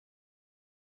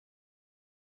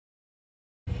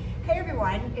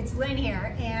everyone, it's Lynn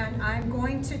here, and I'm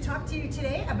going to talk to you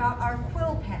today about our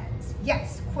quill pens.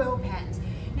 Yes, quill pens.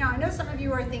 Now, I know some of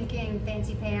you are thinking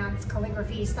fancy pants,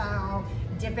 calligraphy style,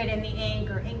 dip it in the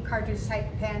ink or ink cartridge type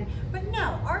pen, but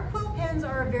no, our quill pens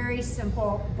are a very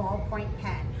simple ballpoint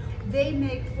pen. They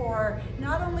make for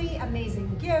not only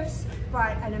amazing gifts,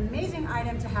 but an amazing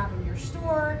item to have in your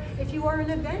store if you are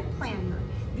an event planner.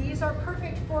 These are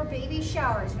perfect for baby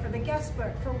showers, for the guest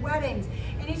book, for weddings.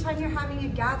 Anytime you're having a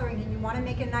gathering and you want to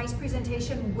make a nice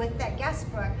presentation with that guest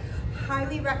book,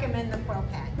 highly recommend the Quill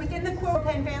Pen. Within the Quill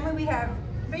Pen family, we have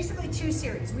basically two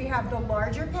series. We have the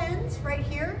larger pens right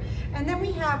here, and then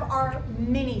we have our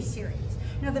mini series.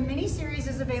 Now the mini series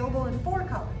is available in 4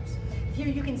 colors. Here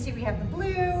you can see we have the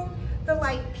blue, the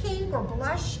light pink or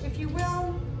blush, if you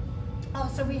will.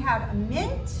 Also we have a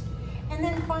mint, and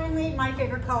then finally my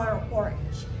favorite color, orange.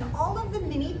 All of the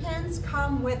mini pens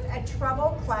come with a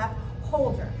treble clef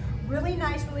holder. Really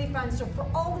nice, really fun. So for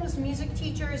all those music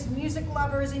teachers, music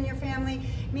lovers in your family,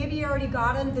 maybe you already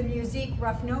got them the Musique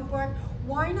Rough Notebook,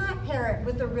 why not pair it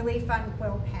with a really fun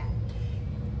quill pen?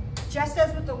 Just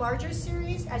as with the larger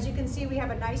series, as you can see, we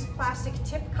have a nice plastic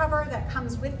tip cover that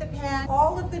comes with the pen.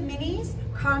 All of the minis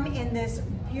come in this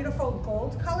beautiful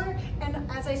gold color, and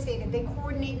as I stated, they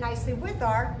coordinate nicely with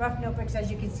our rough notebooks,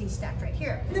 as you can see stacked right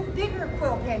here. The bigger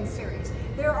quill pen series,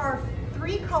 there are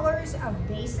 3 colors of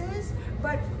bases,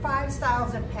 but 5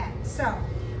 styles of pens. So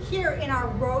here in our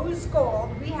rose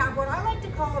gold, we have what I like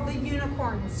to call the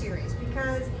unicorn series,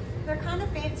 because they're kind of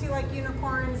fancy like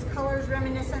unicorns, colors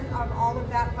reminiscent of all of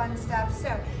that fun stuff.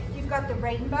 So you've got the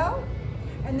rainbow,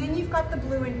 and then you've got the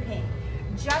blue and pink.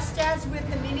 Just as with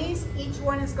the minis, each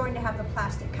one is going to have the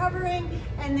plastic covering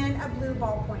and then a blue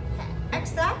ballpoint pen.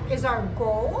 Next up is our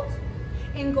gold.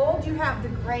 In gold, you have the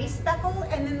gray speckle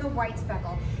and then the white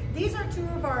speckle. These are 2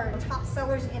 of our top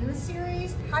sellers in the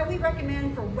series. Highly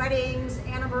recommend for weddings,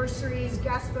 anniversaries,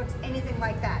 guest books, anything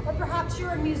like that. Or perhaps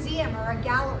you're a museum or a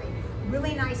gallery.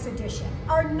 Really nice addition.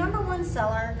 Our #1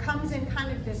 seller comes in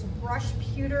kind of this brush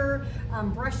pewter,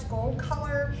 brushed gold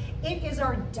color. It is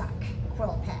our duck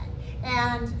quill pen,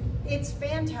 and it's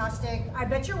fantastic. I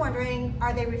bet you're wondering,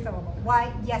 are they refillable?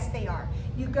 Why, yes they are.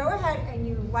 You go ahead and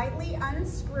you lightly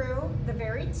unscrew the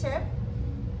very tip,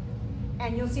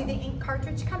 and you'll see the ink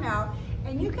cartridge come out,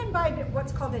 and you can buy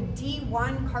what's called a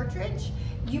D1 cartridge.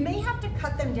 You may have to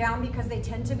cut them down because they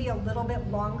tend to be a little bit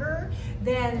longer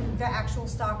than the actual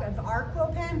stock of our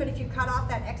quill pen, but if you cut off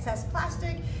that excess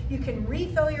plastic, you can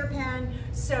refill your pen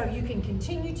so you can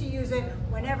continue to use it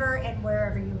whenever and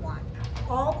wherever you want.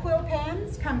 All quill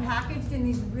pens come packaged in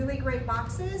these really great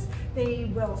boxes.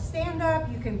 They will stand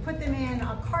up. You can put them in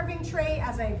a carving tray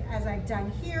as I've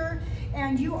done here,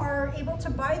 and you are able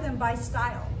to buy them by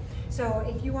style. So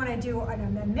if you want to do a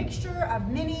mixture of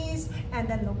minis and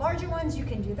then the larger ones, you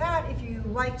can do that. If you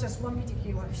like just one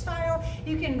particular style,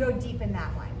 you can go deep in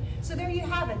that one. So there you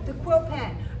have it, the quill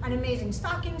pen, an amazing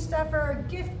stocking stuffer,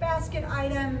 gift basket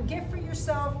item, gift for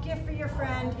yourself, gift for your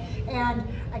friend, and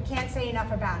I can't say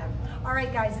enough about them. All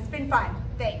right guys, it's been fun.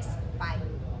 Thanks, bye.